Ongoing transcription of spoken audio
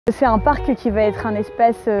C'est un parc qui va être un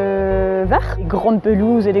espace vert, des grandes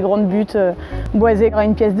pelouses et des grandes buttes boisées. Il y aura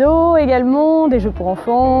une pièce d'eau également, des jeux pour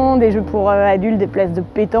enfants, des jeux pour adultes, des places de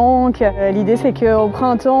pétanque. L'idée c'est qu'au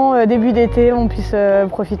printemps, début d'été, on puisse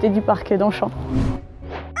profiter du parc d'Anchamp.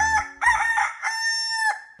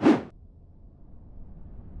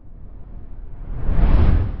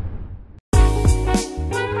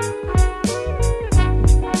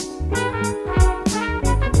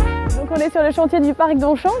 On est sur le chantier du parc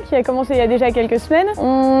d'Anchamp qui a commencé il y a déjà quelques semaines.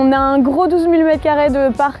 On a un gros 12 000 m²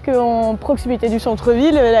 de parc en proximité du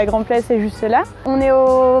centre-ville, la grande place est juste là. On est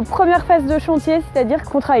aux premières phases de chantier, c'est-à-dire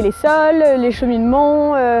qu'on travaille les sols, les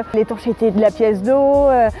cheminements, l'étanchéité de la pièce d'eau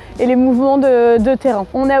et les mouvements de terrain.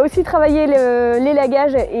 On a aussi travaillé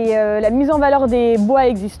l'élagage et la mise en valeur des bois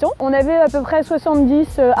existants. On avait à peu près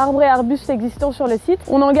 70 arbres et arbustes existants sur le site.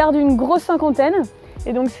 On en garde une grosse cinquantaine.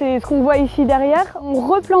 Et donc c'est ce qu'on voit ici derrière. On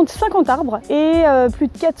replante 50 arbres et plus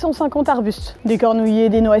de 450 arbustes. Des cornouillers,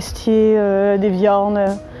 des noisetiers, des viornes,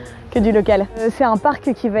 que du local. C'est un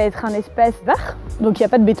parc qui va être un espace vert, donc il n'y a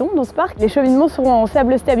pas de béton dans ce parc. Les cheminements seront en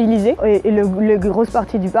sable stabilisé et la grosse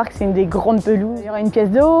partie du parc c'est une des grandes pelouses. Il y aura une pièce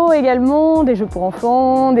d'eau également, des jeux pour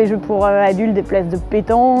enfants, des jeux pour adultes, des places de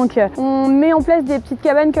pétanque. On met en place des petites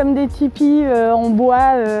cabanes comme des tipis en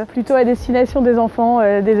bois, plutôt à destination des enfants.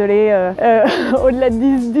 Désolé, au-delà de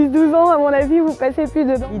 10-12 ans à mon avis vous passez plus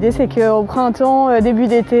dedans. L'idée c'est qu'au printemps, début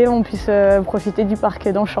d'été, on puisse profiter du parc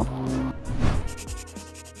d'Anchamp.